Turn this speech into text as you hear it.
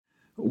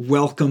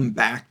Welcome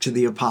back to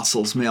the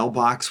Apostles'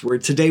 Mailbox, where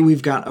today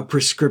we've got a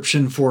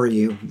prescription for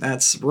you.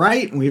 That's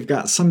right, we've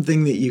got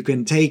something that you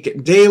can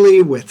take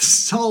daily with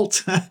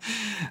salt,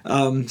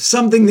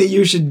 something that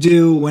you should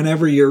do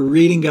whenever you're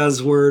reading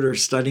God's Word or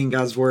studying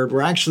God's Word.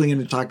 We're actually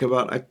going to talk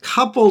about a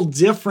couple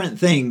different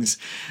things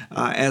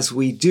as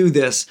we do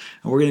this.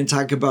 And we're going to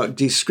talk about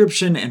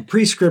description and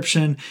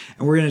prescription,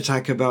 and we're going to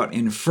talk about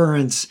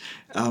inference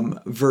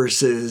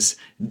versus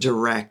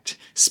direct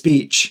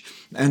speech.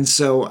 And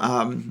so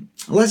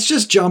let's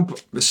just jump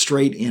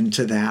straight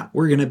into that.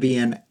 We're going to be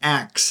in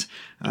Acts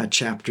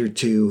chapter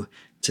 2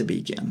 to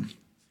begin.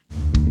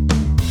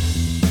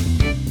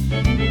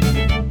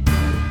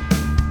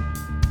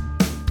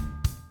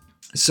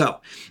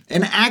 So,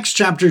 in Acts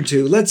chapter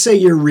 2, let's say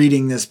you're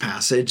reading this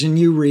passage and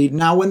you read,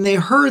 "Now when they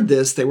heard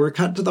this, they were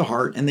cut to the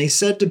heart, and they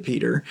said to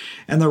Peter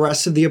and the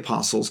rest of the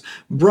apostles,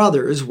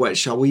 'Brothers, what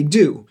shall we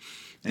do?'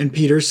 And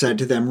Peter said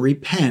to them,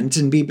 'Repent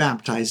and be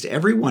baptized,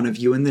 every one of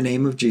you, in the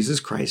name of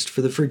Jesus Christ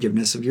for the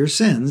forgiveness of your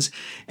sins,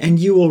 and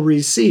you will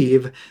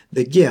receive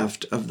the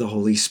gift of the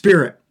Holy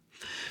Spirit.'"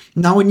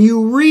 Now, when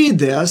you read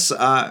this,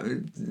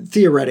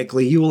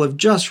 theoretically, you will have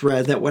just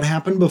read that what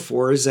happened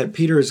before is that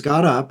Peter has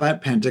got up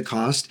at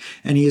Pentecost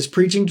and he is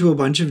preaching to a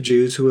bunch of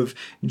Jews who have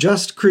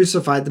just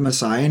crucified the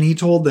Messiah, and he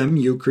told them,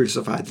 "You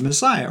crucified the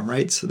Messiah,"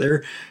 right? So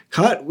they're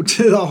cut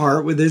to the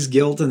heart with this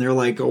guilt, and they're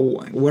like,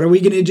 "Oh, what are we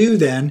going to do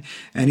then?"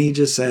 And he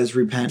just says,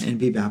 "Repent and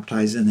be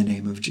baptized in the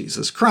name of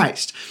Jesus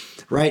Christ."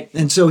 Right?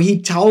 And so he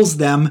tells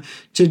them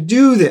to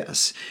do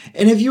this.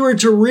 And if you were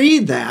to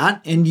read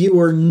that and you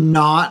were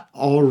not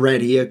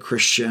already a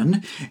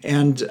Christian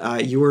and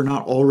you were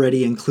not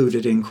already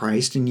included in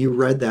Christ, and you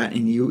read that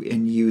and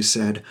you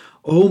said,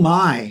 "Oh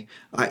my,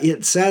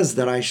 it says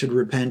that I should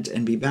repent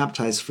and be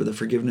baptized for the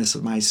forgiveness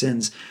of my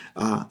sins.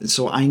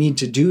 So I need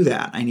to do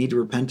that. I need to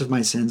repent of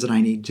my sins and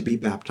I need to be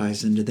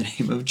baptized into the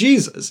name of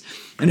Jesus."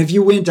 And if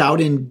you went out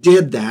and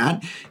did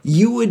that,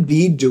 you would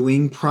be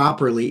doing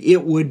properly.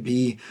 It would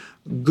be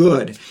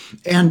good.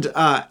 And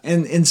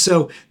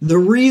so the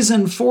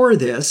reason for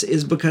this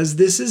is because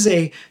this is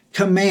a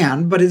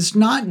command, but it's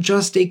not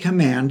just a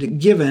command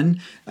given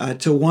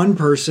to one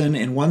person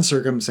in one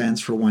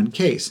circumstance for one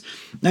case.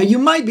 Now, you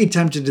might be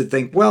tempted to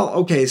think, well,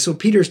 okay, so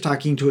Peter's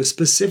talking to a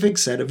specific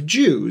set of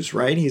Jews,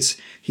 right? He's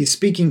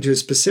speaking to a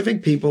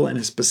specific people in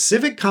a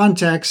specific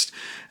context,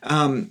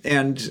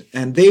 and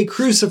they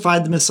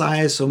crucified the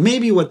Messiah, so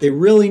maybe what they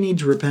really need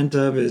to repent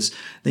of is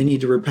they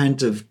need to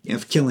repent of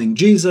killing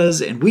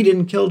Jesus, and we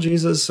didn't kill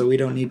Jesus, so we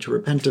don't need to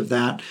repent of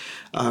that.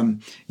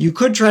 You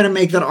could try to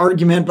make that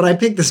argument, but I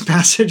picked this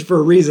passage for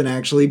a reason,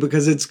 actually,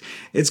 because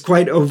it's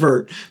quite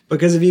overt.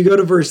 Because if you go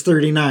to verse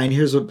 39,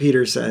 here's what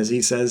Peter says.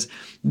 He says,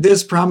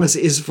 "This promise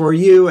is for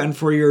you and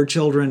for your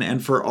children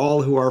and for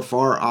all who are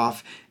far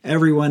off,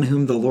 everyone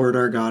whom the Lord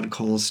our God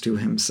calls to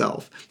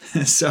himself."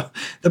 So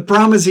the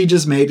promise he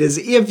just made is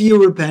if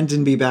you repent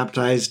and be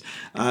baptized,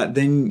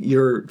 then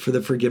for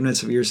the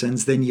forgiveness of your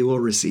sins, then you will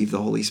receive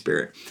the Holy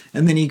Spirit.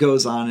 And then he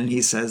goes on and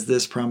he says,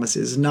 this promise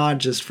is not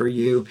just for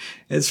you,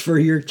 it's for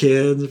your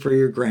kids, for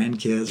your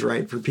grandkids,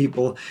 right? For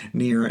people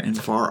near and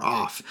far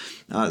off.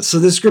 So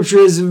the scripture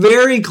is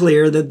very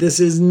clear that this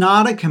is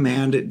not a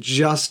command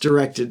just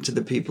directed to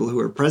the people who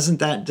are present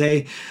that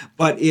day,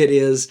 but it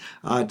is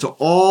to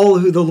all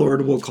who the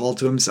Lord will call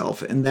to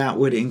himself. And that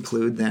would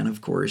include then,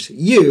 of course,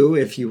 you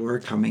if you are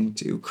coming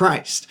to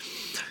Christ.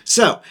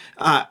 So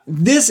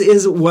this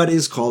is what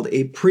is called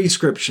a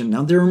prescription.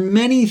 Now, there are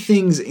many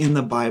things in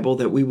the Bible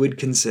that we would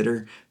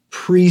consider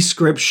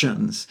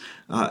prescriptions.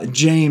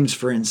 James,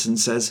 for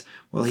instance, says,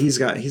 well, he's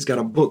got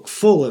a book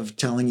full of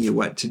telling you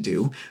what to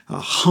do.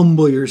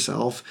 Humble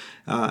yourself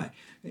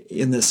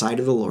in the sight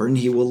of the Lord, and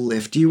he will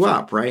lift you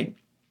up, right?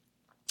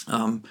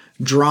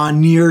 Draw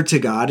near to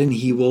God, and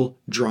he will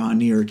draw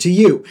near to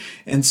you.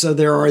 And so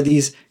there are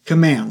these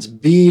commands: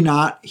 be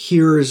not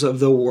hearers of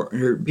the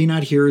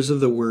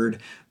word,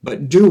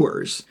 but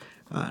doers.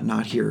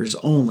 Not hearers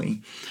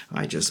only.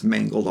 I just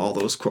mangled all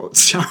those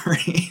quotes,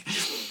 sorry.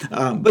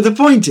 But the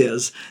point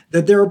is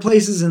that there are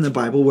places in the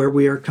Bible where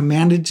we are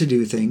commanded to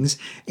do things,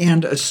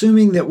 and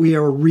assuming that we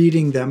are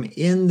reading them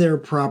in their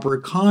proper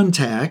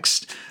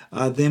context,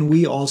 then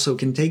we also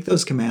can take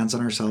those commands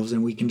on ourselves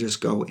and we can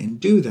just go and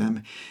do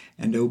them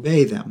and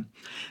obey them.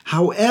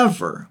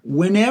 However,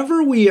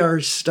 whenever we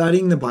are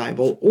studying the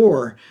Bible,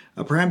 or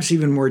perhaps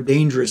even more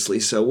dangerously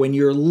so, when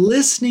you're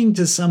listening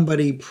to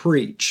somebody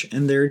preach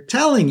and they're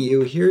telling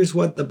you, here's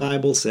what the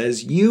Bible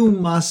says you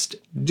must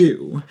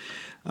do,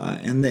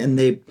 and then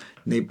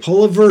they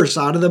pull a verse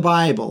out of the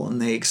Bible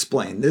and they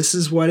explain, this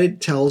is what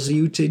it tells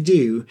you to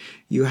do,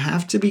 you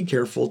have to be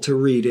careful to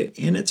read it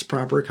in its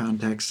proper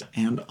context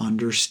and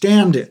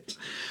understand it.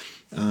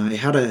 I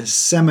had a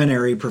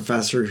seminary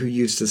professor who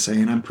used to say,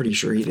 and I'm pretty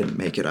sure he didn't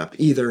make it up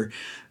either,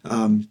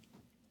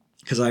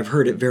 because I've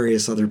heard it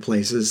various other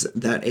places,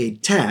 that a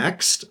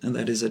text, and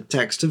that is a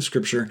text of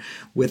Scripture,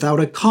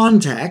 without a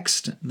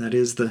context, that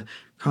is the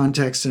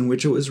context in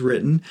which it was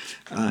written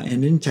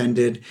and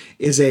intended,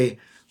 is a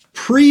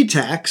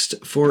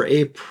pretext for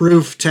a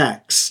proof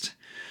text.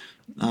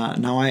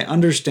 Now, I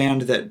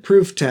understand that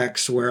proof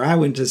text, where I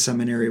went to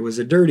seminary, was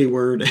a dirty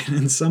word, and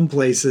in some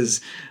places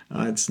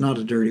it's not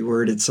a dirty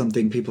word, it's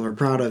something people are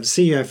proud of.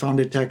 See, I found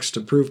a text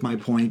to prove my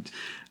point,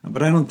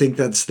 but I don't think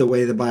that's the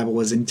way the Bible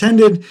was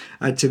intended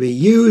to be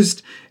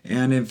used,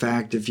 and in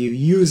fact, if you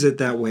use it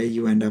that way,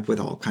 you end up with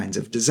all kinds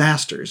of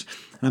disasters.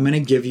 And I'm going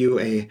to give you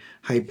a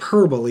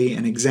hyperbole,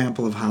 an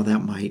example of how that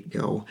might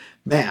go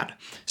bad.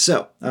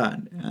 So,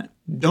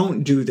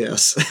 don't do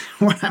this,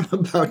 what I'm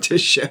about to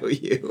show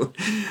you.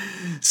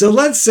 So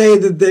let's say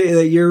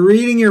that you're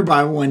reading your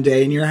Bible one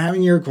day and you're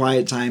having your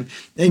quiet time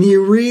and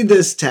you read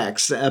this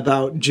text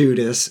about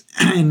Judas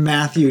in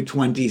Matthew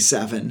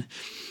 27.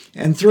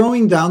 And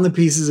throwing down the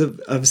pieces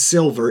of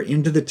silver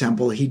into the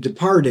temple, he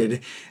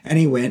departed and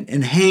he went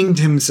and hanged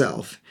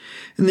himself.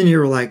 And then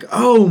you're like,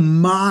 oh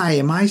my,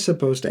 am I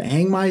supposed to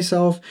hang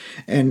myself?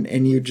 And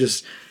you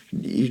just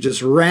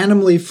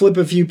randomly flip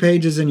a few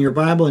pages in your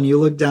Bible and you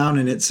look down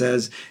and it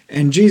says,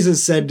 and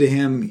Jesus said to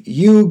him,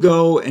 you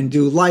go and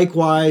do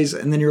likewise.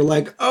 And then you're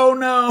like, oh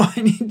no,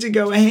 I need to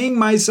go hang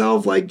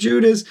myself like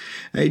Judas.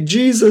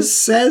 Jesus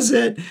says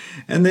it.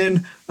 And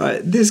then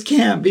this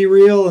can't be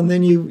real. And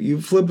then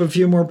you flip a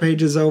few more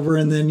pages over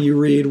and then you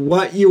read,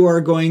 what you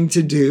are going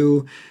to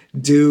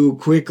do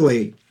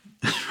quickly.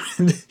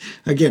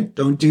 Again,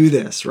 don't do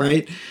this,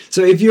 right?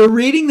 So if you're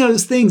reading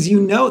those things,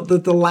 you note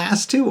that the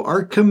last two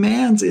are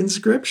commands in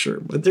Scripture,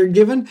 but they're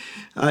given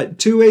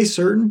to a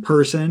certain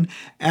person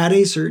at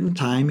a certain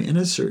time in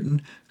a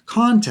certain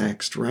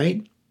context,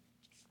 right?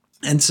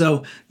 And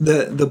so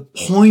the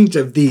point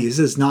of these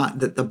is not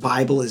that the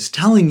Bible is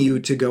telling you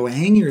to go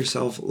hang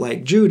yourself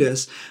like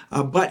Judas,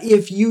 but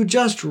if you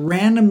just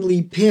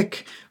randomly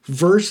pick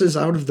verses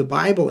out of the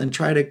Bible and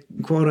try to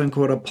quote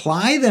unquote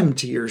apply them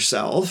to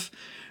yourself,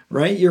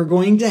 right, you're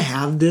going to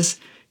have this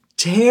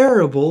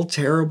terrible,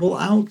 terrible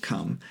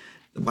outcome.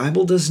 The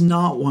Bible does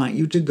not want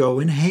you to go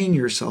and hang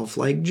yourself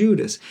like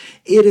Judas.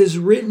 It is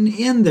written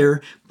in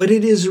there, but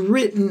it is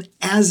written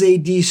as a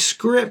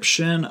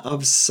description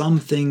of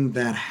something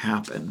that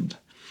happened.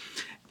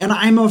 And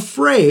I'm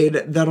afraid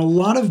that a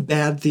lot of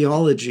bad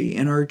theology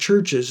in our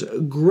churches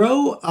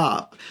grow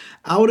up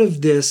out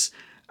of this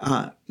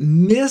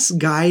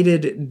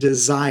misguided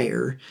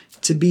desire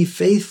to be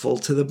faithful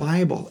to the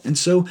Bible. And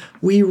so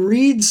we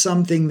read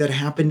something that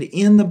happened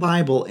in the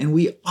Bible and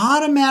we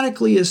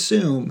automatically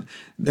assume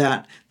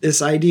that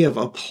this idea of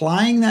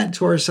applying that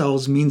to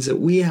ourselves means that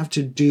we have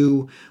to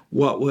do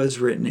what was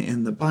written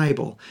in the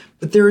Bible.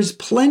 But there is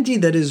plenty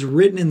that is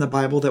written in the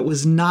Bible that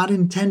was not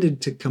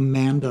intended to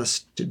command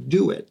us to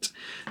do it.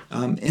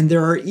 And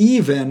there are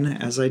even,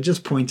 as I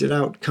just pointed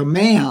out,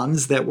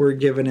 commands that were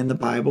given in the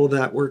Bible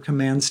that were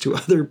commands to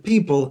other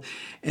people,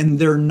 and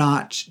they're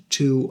not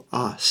to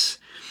us.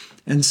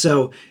 And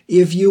so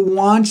if you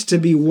want to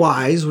be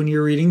wise when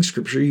you're reading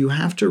Scripture, you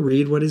have to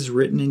read what is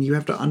written and you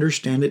have to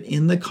understand it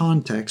in the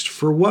context.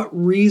 For what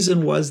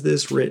reason was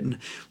this written?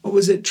 What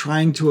was it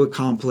trying to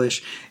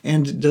accomplish?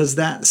 And does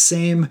that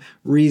same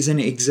reason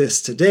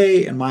exist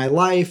today in my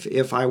life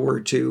if I were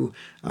to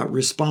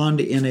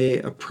respond in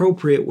an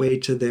appropriate way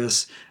to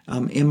this?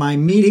 Am I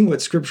meeting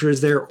what Scripture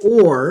is there,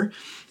 or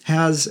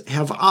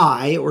have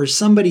I or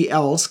somebody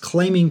else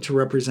claiming to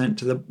represent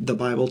to the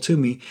Bible to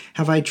me,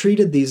 have I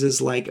treated these as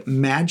like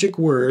magic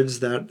words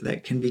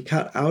that can be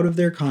cut out of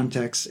their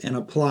context and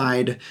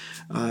applied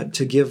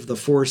to give the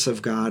force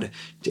of God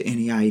to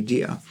any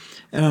idea?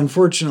 And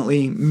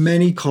unfortunately,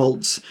 many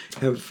cults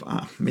have,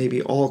 maybe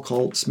all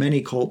cults,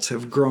 many cults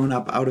have grown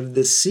up out of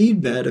this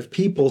seedbed of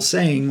people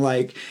saying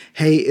like,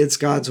 hey, it's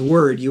God's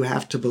word, you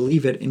have to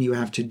believe it and you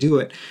have to do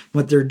it.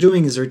 What they're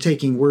doing is they're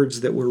taking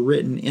words that were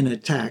written in a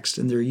text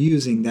and they're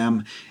using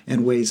them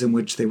in ways in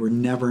which they were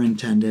never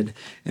intended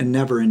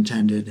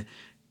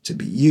to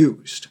be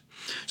used.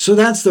 So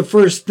that's the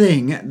first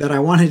thing that I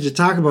wanted to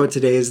talk about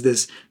today, is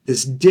this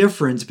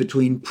difference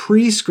between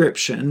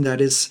prescription,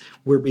 that is,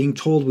 we're being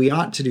told we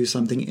ought to do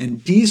something,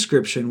 and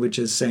description, which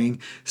is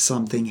saying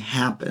something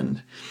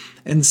happened.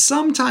 And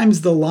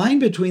sometimes the line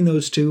between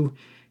those two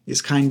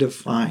is kind of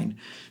fine.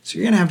 So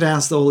you're going to have to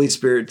ask the Holy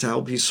Spirit to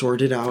help you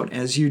sort it out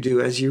as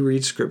you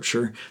read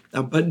Scripture.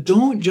 But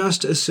don't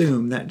just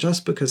assume that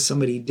just because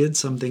somebody did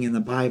something in the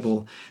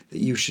Bible that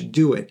you should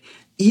do it,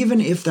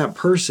 even if that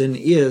person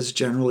is,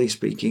 generally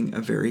speaking,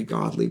 a very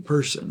godly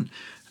person.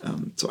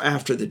 So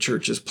after the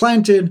church is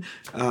planted,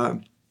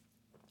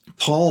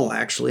 Paul,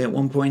 actually, at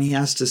one point, he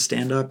has to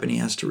stand up and he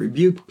has to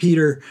rebuke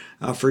Peter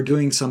for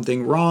doing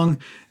something wrong.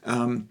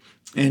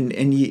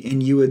 And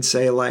you would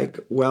say, like,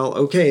 well,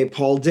 okay,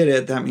 Paul did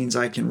it. That means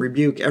I can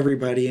rebuke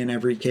everybody in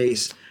every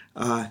case.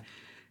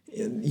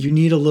 You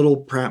need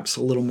perhaps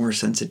a little more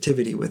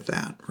sensitivity with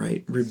that,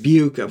 right?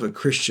 Rebuke of a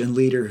Christian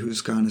leader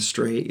who's gone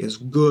astray is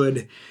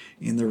good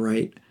in the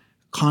right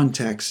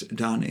context,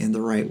 done in the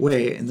right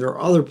way. And there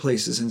are other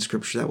places in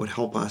Scripture that would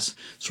help us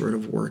sort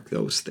of work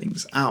those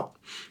things out,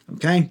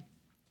 okay?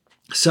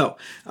 So,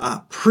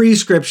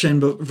 prescription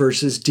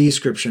versus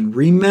description.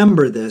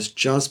 Remember this,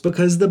 just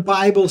because the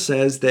Bible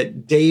says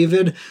that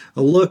David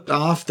looked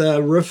off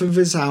the roof of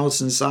his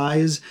house and saw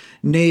his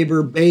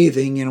neighbor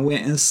bathing and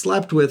went and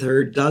slept with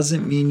her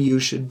doesn't mean you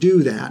should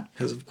do that.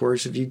 Because, of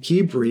course, if you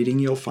keep reading,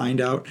 you'll find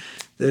out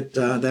that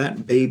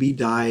that baby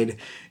died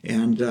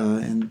and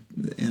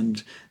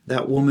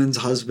that woman's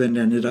husband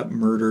ended up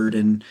murdered,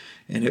 and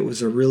it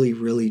was a really,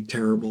 really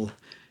terrible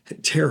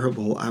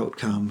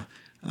outcome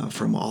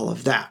from all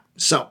of that.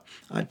 So,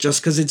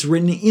 just because it's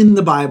written in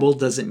the Bible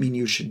doesn't mean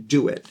you should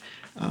do it.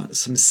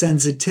 Some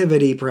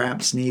sensitivity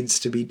perhaps needs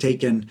to be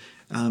taken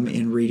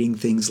in reading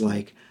things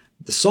like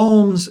the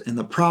Psalms and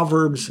the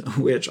Proverbs,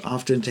 which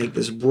often take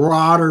this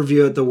broader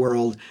view at the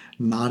world,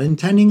 not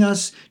intending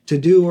us to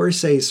do or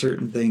say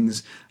certain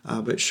things,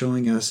 but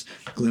showing us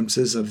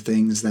glimpses of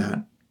things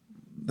that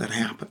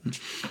happen.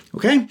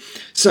 Okay,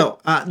 so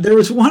there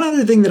was one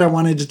other thing that I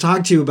wanted to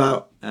talk to you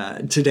about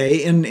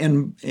today, and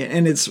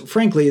it's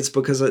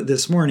because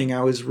this morning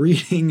I was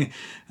reading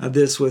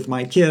this with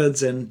my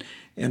kids, and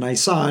I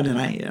saw it, and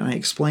I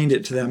explained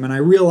it to them, and I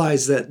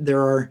realized that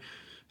there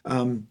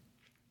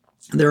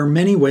are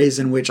many ways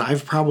in which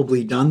I've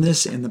probably done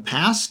this in the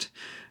past,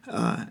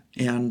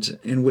 and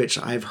in which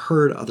I've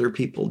heard other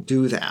people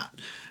do that.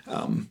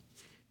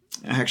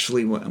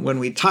 Actually, when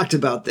we talked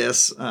about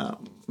this,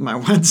 my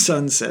one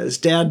son says,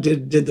 "Dad,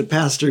 did the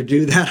pastor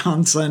do that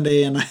on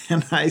Sunday?" And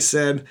I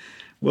said,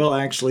 "Well,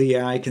 actually,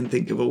 yeah, I can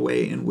think of a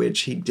way in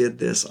which he did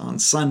this on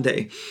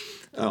Sunday."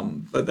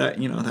 But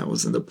that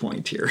wasn't the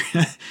point here.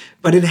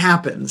 But it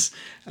happens.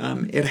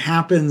 It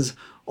happens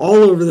all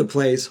over the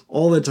place,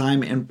 all the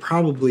time, and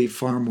probably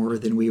far more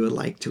than we would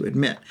like to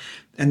admit.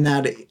 And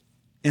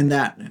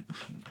that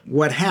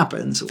what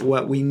happens,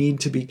 what we need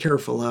to be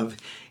careful of,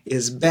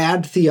 is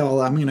bad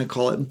theology. I'm going to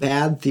call it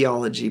bad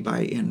theology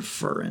by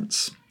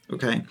inference.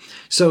 Okay,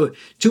 so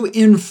to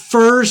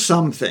infer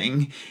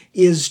something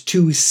is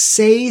to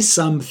say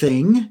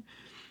something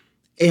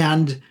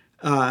and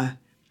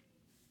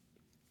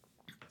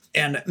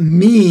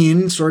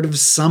mean sort of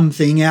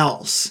something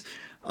else.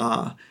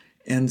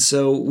 And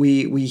so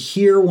we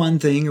hear one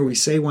thing or we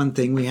say one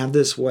thing, we have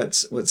this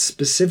what's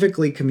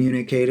specifically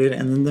communicated,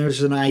 and then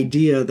there's an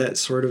idea that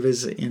sort of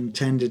is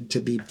intended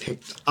to be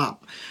picked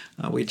up.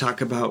 We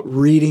talk about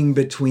reading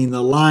between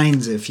the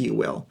lines, if you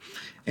will.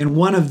 And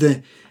one of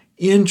the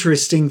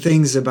interesting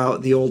things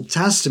about the Old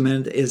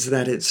Testament is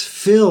that it's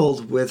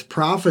filled with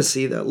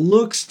prophecy that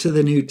looks to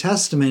the New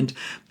Testament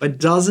but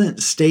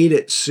doesn't state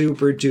it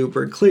super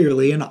duper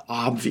clearly and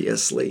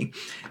obviously.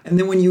 And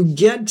then when you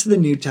get to the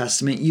New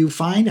Testament, you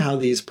find how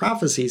these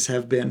prophecies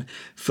have been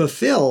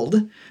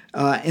fulfilled.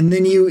 And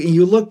then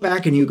you look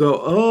back and you go,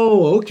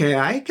 oh, okay,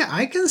 I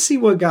can see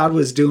what God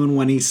was doing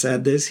when he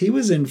said this. He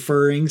was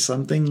inferring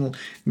something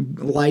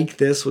like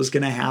this was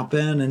going to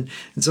happen. And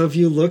so if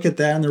you look at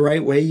that in the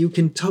right way, you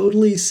can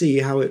totally see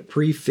how it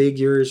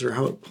prefigures or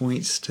how it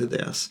points to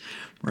this,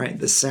 right?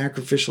 The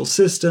sacrificial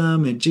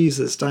system and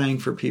Jesus dying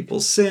for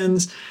people's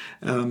sins.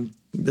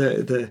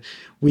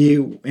 We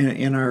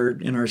in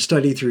our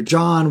study through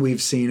John,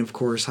 we've seen, of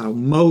course, how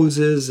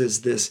Moses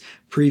is this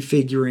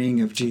prefiguring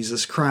of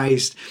Jesus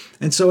Christ.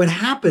 And so it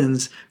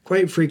happens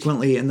quite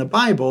frequently in the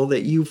Bible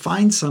that you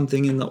find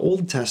something in the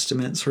Old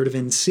Testament sort of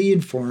in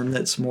seed form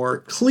that's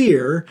more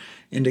clear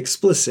and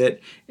explicit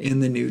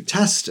in the New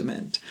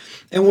Testament.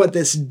 And what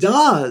this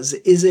does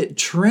is it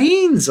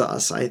trains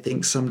us, I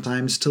think,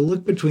 sometimes to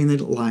look between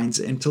the lines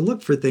and to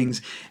look for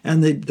things.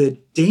 And the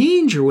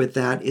danger with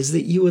that is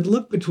that you would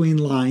look between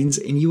lines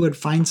and you would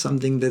find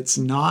something that's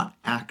not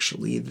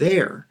actually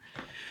there.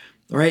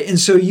 Right? And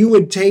so you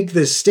would take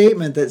this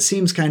statement that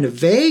seems kind of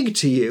vague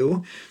to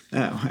you,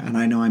 and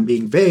I know I'm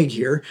being vague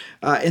here,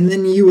 and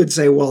then you would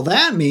say, well,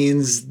 that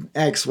means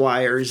X,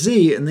 Y, or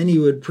Z, and then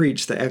you would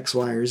preach the X,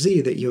 Y, or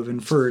Z that you have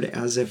inferred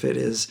as if it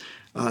is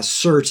a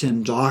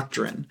certain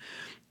doctrine.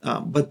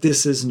 But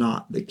this is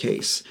not the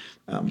case.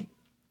 And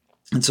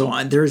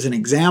so there's an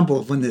example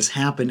of when this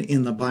happened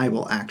in the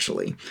Bible,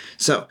 actually.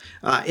 So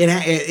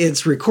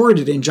it's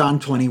recorded in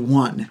John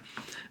 21.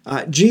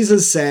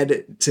 Jesus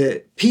said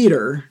to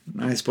Peter,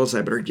 I suppose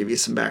I better give you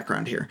some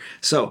background here.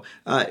 So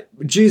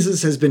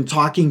Jesus has been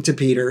talking to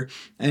Peter,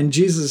 and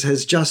Jesus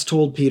has just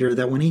told Peter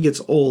that when he gets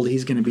old,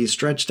 he's going to be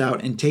stretched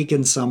out and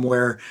taken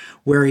somewhere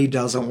where he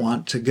doesn't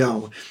want to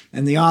go.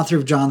 And the author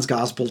of John's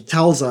Gospel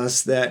tells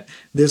us that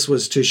this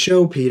was to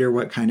show Peter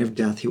what kind of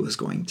death he was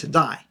going to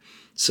die.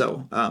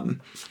 So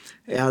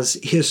as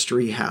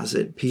history has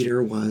it,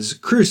 Peter was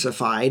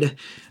crucified,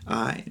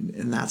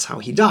 and that's how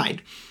he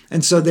died.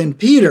 And so then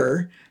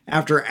Peter,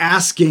 after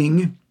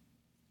asking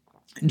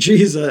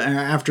Jesus,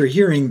 after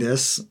hearing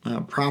this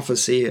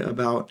prophecy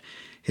about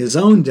his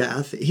own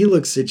death, he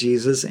looks at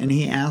Jesus and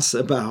he asks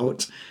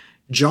about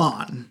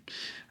John.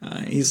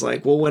 He's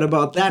like, well, what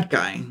about that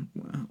guy?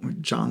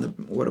 John,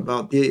 what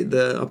about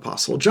the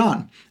Apostle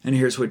John? And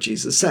here's what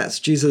Jesus says.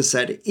 Jesus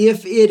said,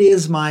 if it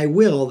is my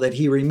will that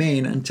he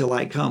remain until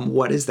I come,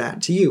 what is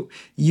that to you?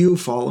 You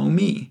follow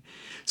me.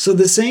 So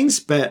the saying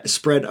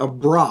spread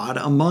abroad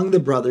among the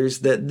brothers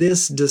that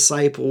this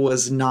disciple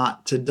was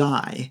not to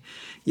die.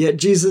 Yet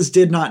Jesus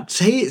did not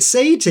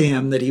say to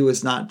him that he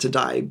was not to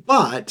die,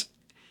 but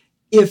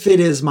if it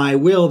is my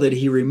will that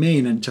he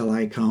remain until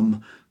I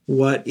come,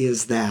 what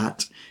is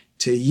that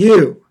to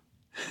you?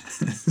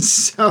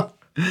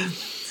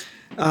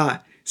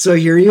 So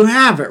here you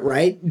have it,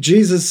 right?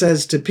 Jesus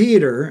says to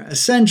Peter,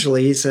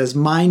 essentially, he says,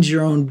 mind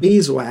your own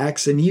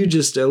beeswax and you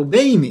just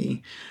obey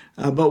me.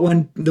 But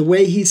when the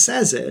way he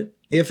says it,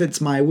 if it's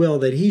my will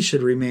that he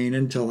should remain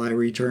until I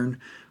return,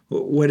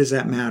 what does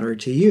that matter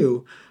to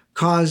you?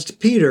 Caused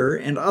Peter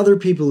and other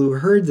people who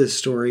heard this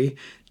story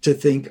to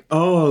think,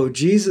 oh,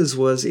 Jesus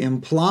was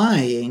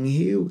implying,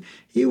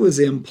 he was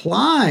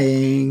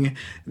implying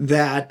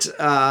that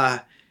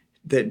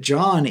that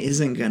John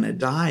isn't going to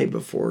die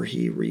before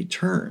he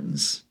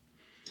returns.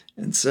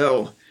 And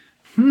so,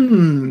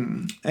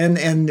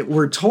 and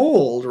we're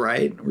told,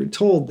 right? We're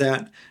told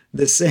that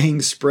the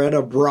saying spread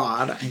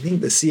abroad. I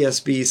think the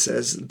CSB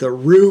says the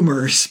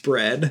rumor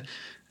spread.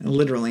 And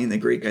literally in the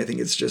Greek, I think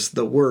it's just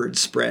the word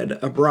spread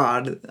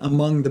abroad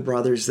among the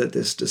brothers that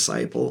this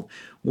disciple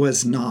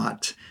was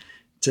not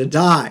to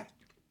die.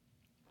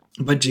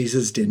 But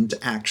Jesus didn't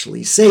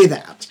actually say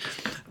that,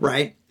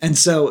 right? And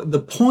so the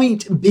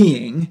point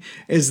being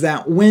is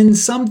that when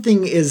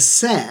something is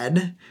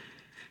said,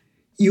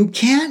 you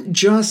can't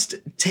just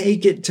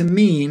take it to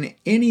mean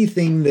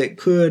anything that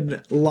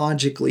could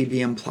logically be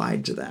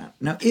implied to that.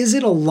 Now, is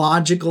it a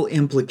logical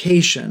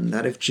implication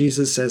that if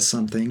Jesus says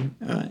something,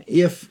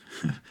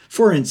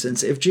 for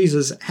instance, if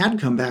Jesus had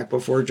come back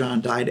before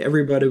John died,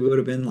 everybody would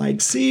have been like,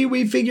 see,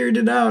 we figured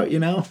it out,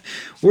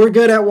 We're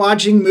good at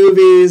watching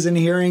movies and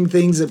hearing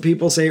things that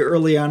people say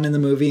early on in the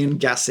movie and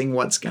guessing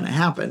what's going to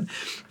happen.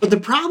 But the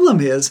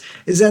problem is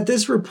that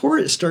this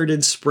report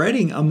started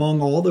spreading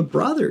among all the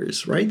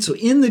brothers, right? So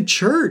in the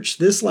church,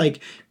 this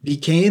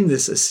became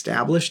this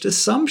established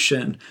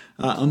assumption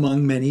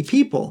among many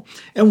people.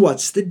 And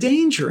what's the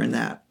danger in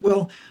that?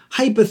 Well,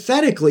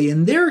 hypothetically,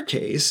 in their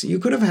case, you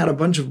could have had a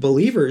bunch of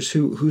believers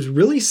who's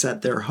really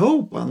set their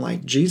hope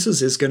on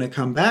Jesus is going to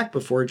come back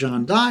before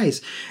John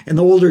dies. And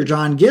the older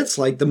John gets,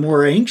 the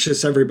more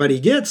anxious everybody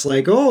gets,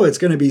 oh, it's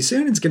going to be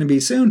soon, it's going to be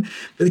soon.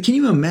 But can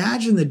you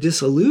imagine the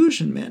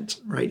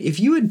disillusionment, right? If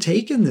you had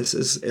taken this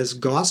as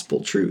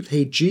gospel truth,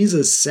 hey,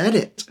 Jesus said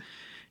it.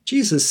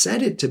 Jesus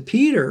said it to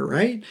Peter,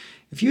 right?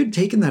 If you had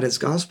taken that as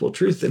gospel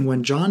truth, then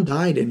when John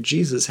died and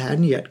Jesus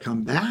hadn't yet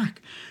come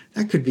back,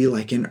 that could be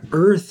an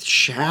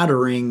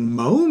earth-shattering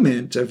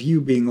moment of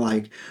you being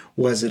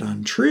was it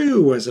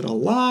untrue? Was it a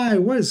lie?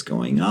 What is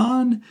going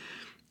on?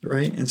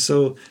 Right? And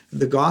so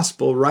the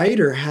gospel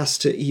writer has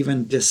to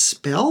even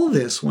dispel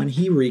this when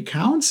he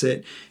recounts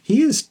it.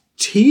 He is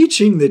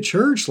teaching the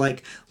church,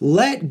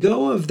 let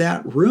go of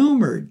that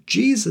rumor.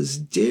 Jesus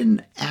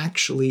didn't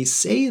actually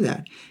say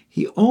that.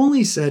 He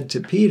only said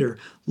to Peter,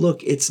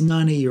 look, it's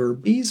none of your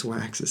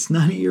beeswax. It's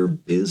none of your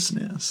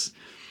business.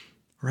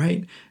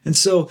 Right? And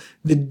so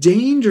the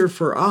danger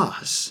for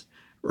us,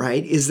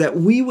 right, is that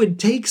we would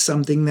take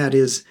something that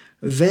is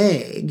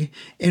vague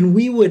and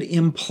we would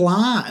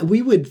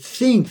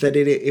think that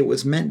it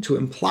was meant to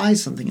imply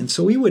something. And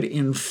so we would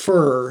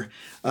infer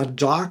a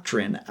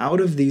doctrine out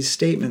of these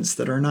statements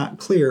that are not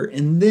clear,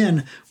 and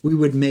then we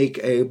would make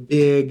a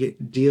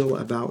big deal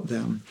about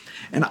them.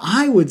 And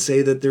I would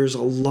say that there's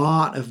a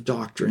lot of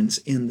doctrines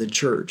in the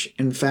church.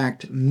 In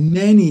fact,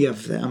 many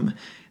of them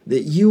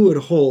that you would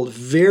hold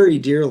very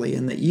dearly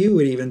and that you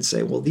would even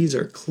say, well, these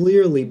are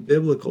clearly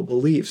biblical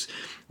beliefs,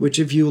 which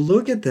if you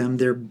look at them,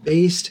 they're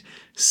based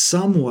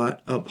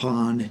somewhat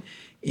upon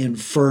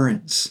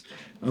inference.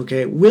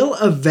 Okay, we'll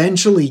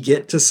eventually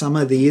get to some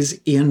of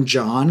these in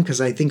John, because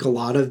I think a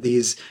lot of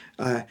these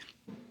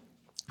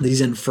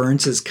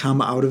inferences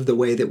come out of the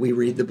way that we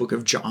read the book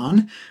of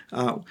John,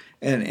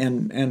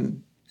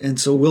 and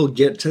so we'll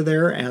get to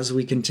there as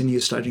we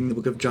continue studying the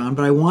book of John.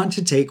 But I want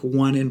to take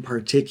one in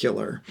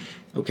particular.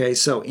 Okay,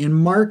 so in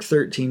Mark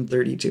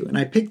 13:32, and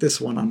I picked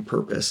this one on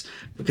purpose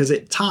because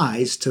it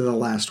ties to the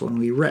last one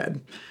we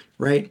read,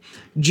 right?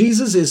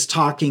 Jesus is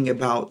talking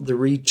about the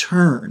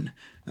return,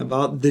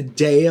 about the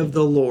day of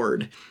the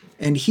Lord.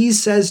 And he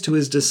says to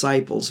his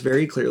disciples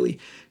very clearly,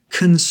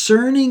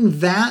 concerning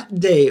that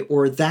day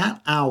or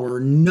that hour,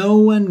 no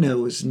one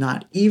knows,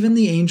 not even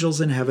the angels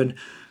in heaven,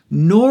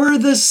 nor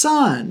the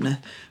Son,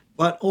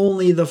 but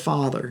only the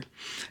Father.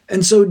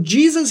 And so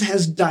Jesus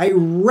has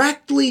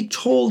directly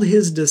told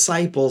his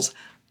disciples,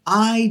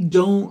 I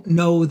don't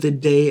know the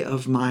day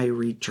of my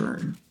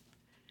return.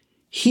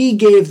 He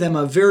gave them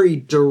a very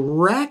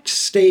direct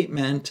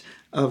statement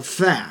of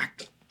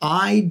fact.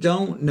 I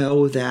don't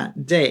know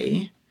that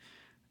day.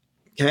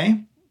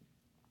 Okay?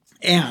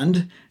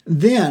 And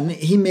then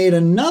he made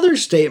another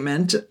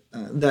statement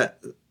that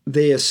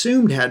they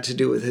assumed had to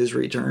do with his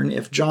return.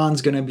 If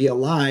John's going to be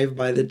alive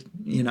by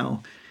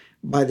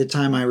the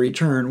time I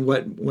return,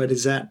 what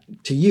is that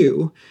to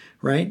you,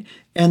 right?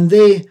 And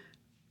they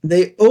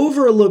they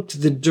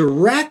overlooked the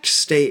direct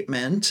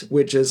statement,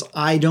 which is,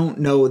 I don't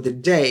know the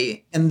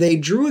day, and they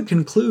drew a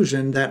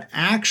conclusion that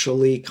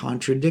actually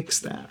contradicts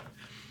that.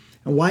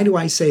 And why do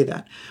I say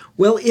that?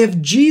 Well, if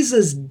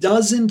Jesus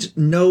doesn't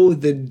know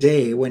the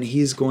day when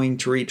he's going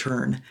to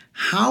return,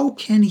 how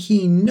can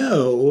he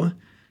know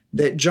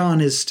that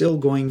John is still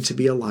going to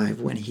be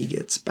alive when he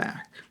gets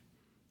back?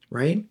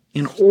 Right?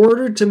 In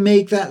order to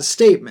make that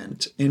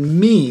statement and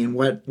mean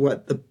what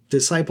the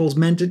disciples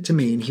meant it to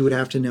mean, he would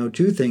have to know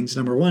two things.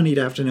 Number one, he'd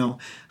have to know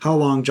how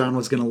long John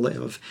was going to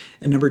live.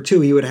 And number two,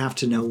 he would have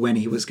to know when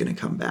he was going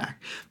to come back.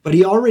 But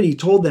he already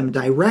told them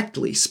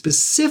directly,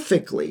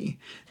 specifically,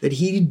 that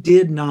he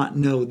did not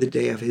know the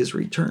day of his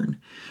return.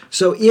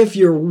 So if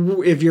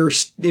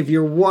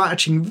you're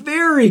watching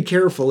very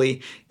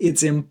carefully,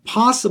 it's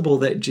impossible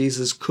that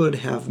Jesus could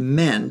have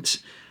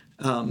meant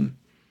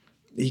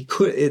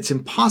it's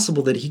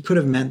impossible that he could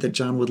have meant that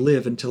John would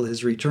live until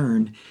his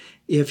return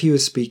if he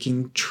was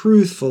speaking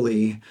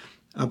truthfully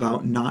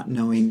about not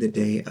knowing the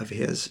day of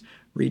his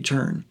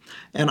return.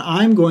 And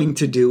I'm going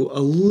to do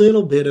a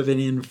little bit of an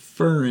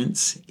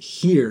inference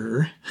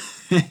here.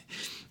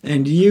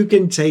 And you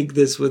can take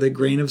this with a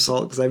grain of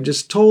salt because I've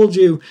just told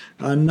you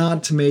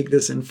not to make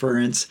this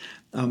inference,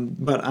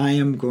 but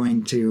I'm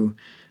going to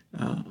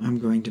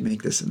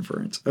make this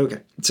inference. Okay,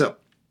 so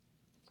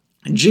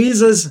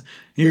Jesus,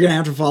 you're going to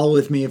have to follow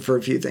with me for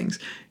a few things.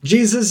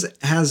 Jesus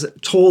has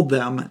told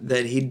them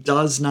that he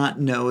does not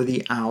know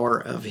the hour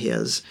of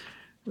his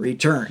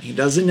return. He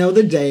doesn't know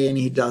the day and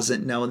he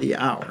doesn't know the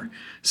hour.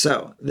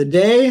 So the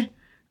day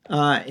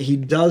he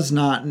does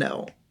not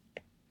know.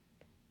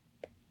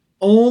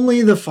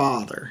 Only the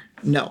Father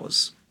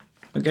knows.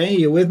 Okay,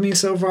 you with me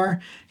so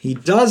far? He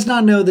does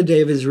not know the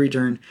day of his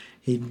return.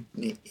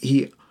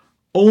 He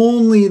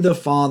only the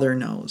Father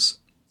knows.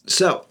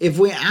 So, if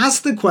we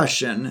ask the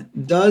question,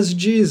 does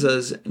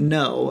Jesus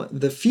know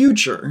the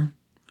future?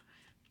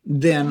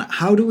 Then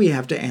how do we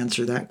have to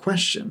answer that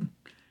question?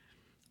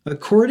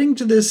 According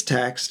to this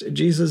text,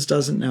 Jesus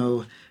doesn't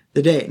know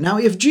the day. Now,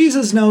 if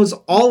Jesus knows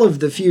all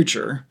of the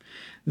future,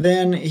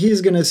 then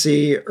he's going to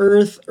see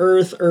earth,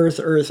 earth,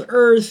 earth, earth,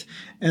 earth,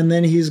 and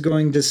then he's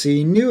going to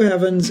see new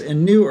heavens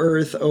and new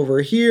earth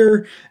over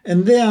here,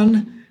 and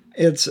then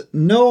it's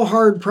no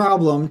hard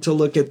problem to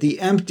look at the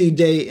empty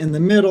day in the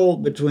middle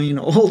between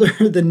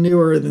older than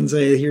newer than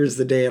say, here's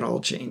the day it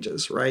all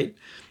changes, right?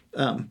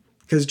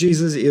 Because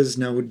Jesus is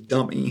no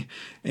dummy.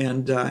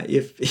 And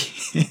if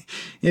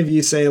if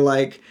you say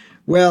like,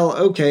 well,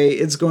 okay,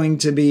 it's going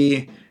to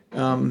be,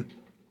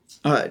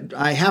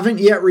 I haven't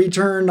yet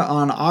returned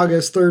on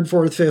August 3rd,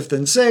 4th, 5th,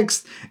 and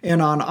 6th,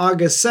 and on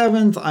August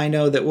 7th, I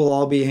know that we'll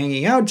all be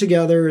hanging out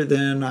together,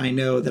 then I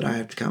know that I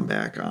have to come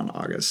back on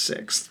August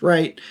 6th,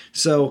 right?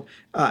 So,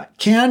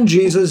 can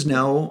Jesus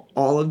know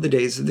all of the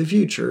days of the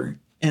future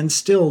and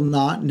still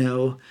not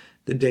know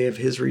the day of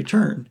his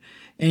return?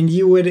 And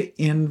you would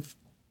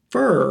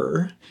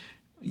infer,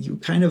 you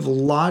kind of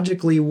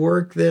logically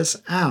work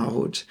this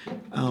out,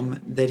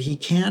 that he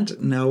can't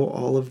know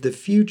all of the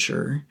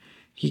future.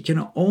 He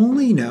can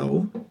only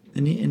know,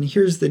 and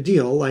here's the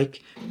deal,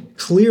 like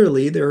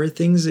clearly there are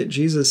things that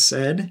Jesus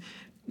said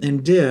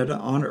and did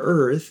on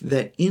earth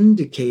that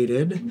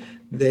indicated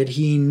that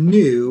he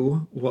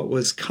knew what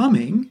was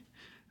coming.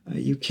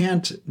 You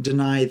can't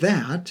deny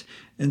that.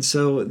 And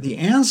so the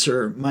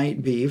answer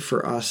might be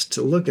for us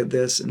to look at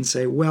this and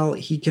say, well,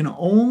 he can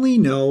only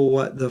know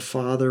what the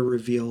Father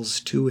reveals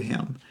to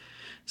him.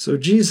 So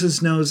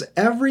Jesus knows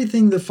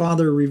everything the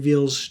Father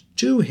reveals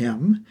to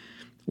him,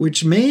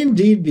 which may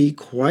indeed be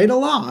quite a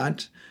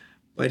lot,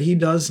 but he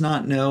does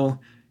not know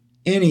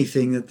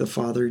anything that the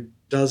Father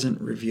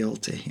doesn't reveal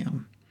to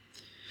him.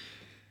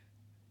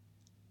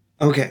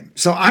 Okay,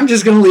 so I'm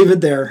just going to leave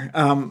it there.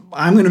 I'm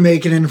going to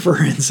make an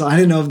inference. I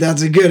don't know if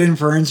that's a good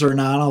inference or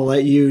not. I'll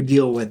let you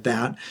deal with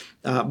that.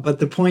 But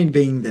the point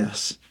being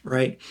this,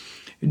 right?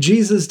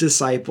 Jesus'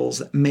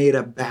 disciples made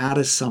a bad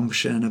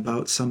assumption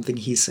about something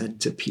he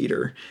said to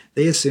Peter.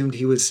 They assumed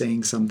he was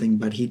saying something,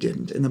 but he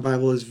didn't. And the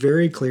Bible is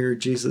very clear.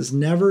 Jesus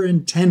never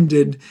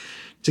intended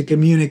to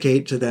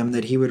communicate to them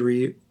that he would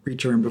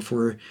return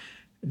before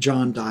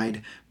John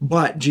died.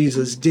 But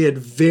Jesus did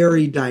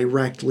very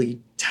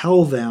directly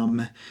tell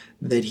them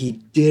that he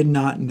did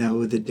not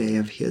know the day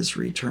of his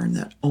return,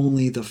 that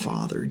only the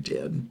Father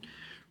did,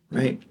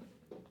 right?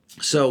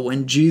 So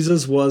when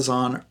Jesus was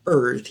on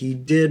earth, he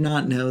did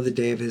not know the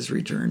day of his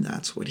return.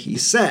 That's what he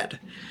said.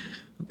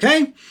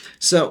 Okay?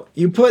 So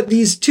you put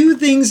these two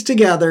things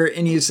together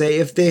and you say,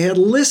 if they had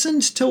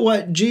listened to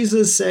what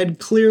Jesus said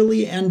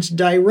clearly and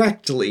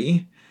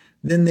directly,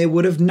 then they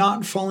would have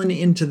not fallen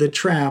into the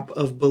trap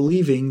of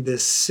believing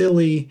this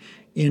silly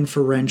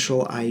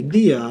inferential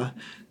idea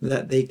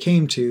that they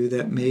came to,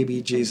 that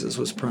maybe Jesus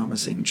was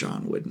promising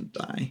John wouldn't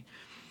die.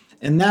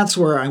 And that's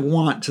where I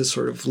want to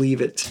sort of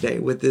leave it today,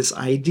 with this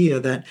idea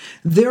that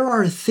there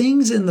are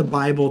things in the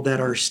Bible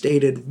that are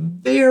stated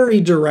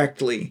very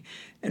directly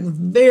and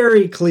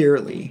very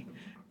clearly.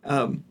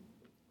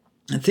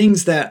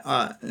 Things that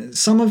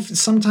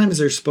sometimes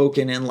they're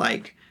spoken in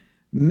like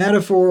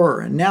metaphor or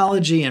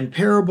analogy and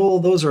parable,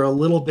 those are a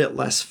little bit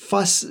less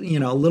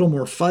a little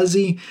more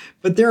fuzzy.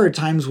 But there are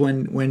times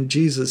when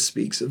Jesus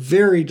speaks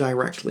very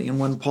directly, and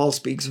when Paul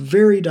speaks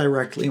very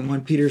directly, and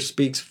when Peter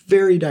speaks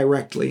very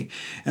directly,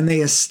 and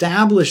they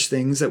establish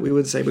things that we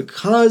would say,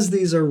 because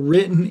these are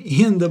written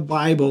in the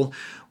Bible,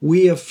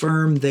 we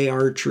affirm they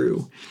are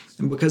true.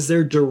 And because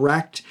they're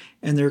direct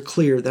and they're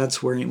clear,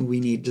 that's where we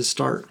need to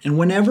start. And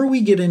whenever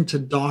we get into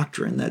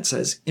doctrine that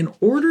says, in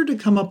order to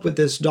come up with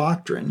this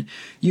doctrine,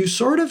 you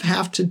sort of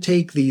have to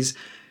take these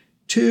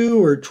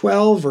 2 or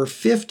 12 or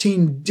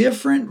 15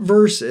 different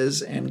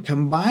verses and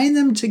combine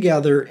them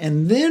together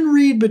and then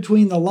read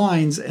between the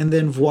lines, and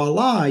then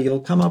voila, you'll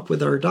come up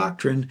with our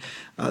doctrine.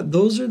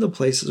 Those are the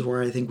places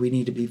where I think we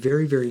need to be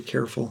very, very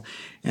careful,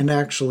 and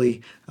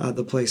actually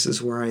the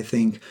places where I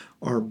think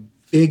our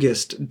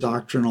biggest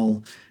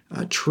doctrinal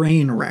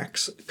train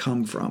wrecks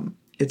come from.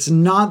 It's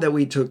not that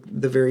we took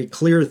the very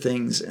clear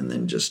things and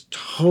then just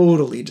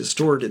totally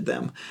distorted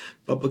them,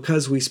 but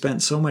because we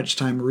spent so much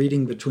time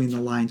reading between the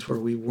lines where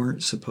we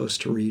weren't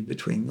supposed to read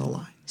between the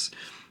lines.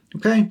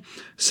 Okay?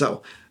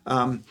 So,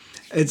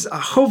 it's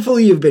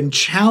hopefully you've been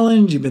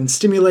challenged, you've been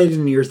stimulated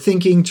in your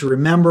thinking to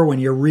remember when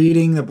you're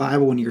reading the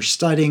Bible, when you're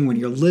studying, when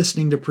you're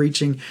listening to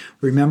preaching,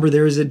 remember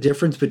there is a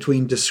difference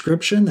between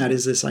description, that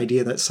is this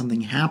idea that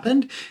something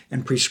happened,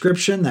 and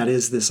prescription, that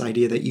is this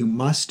idea that you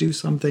must do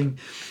something.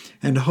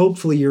 And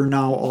hopefully you're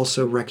now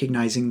also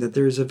recognizing that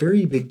there's a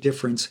very big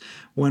difference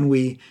when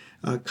we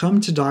come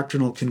to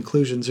doctrinal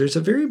conclusions. There's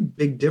a very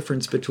big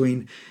difference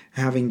between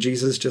having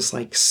Jesus just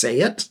like say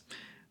it,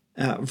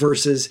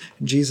 versus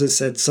Jesus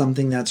said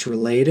something that's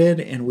related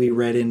and we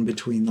read in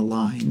between the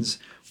lines,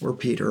 or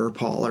Peter or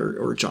Paul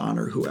or John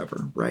or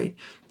whoever, right?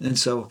 And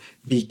so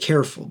be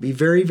careful, be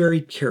very, very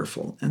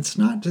careful. And it's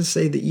not to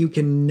say that you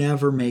can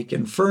never make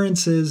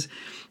inferences,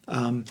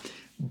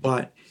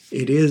 but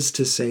it is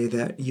to say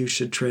that you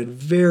should tread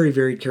very,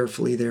 very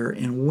carefully there.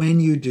 And when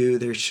you do,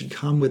 there should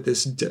come with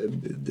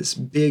this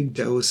big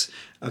dose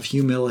of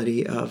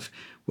humility of,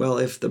 well,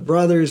 if the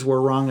brothers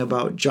were wrong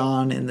about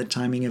John and the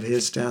timing of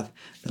his death,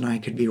 then I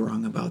could be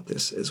wrong about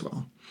this as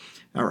well.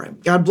 All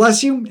right. God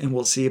bless you, and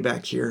we'll see you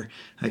back here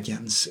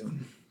again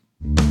soon.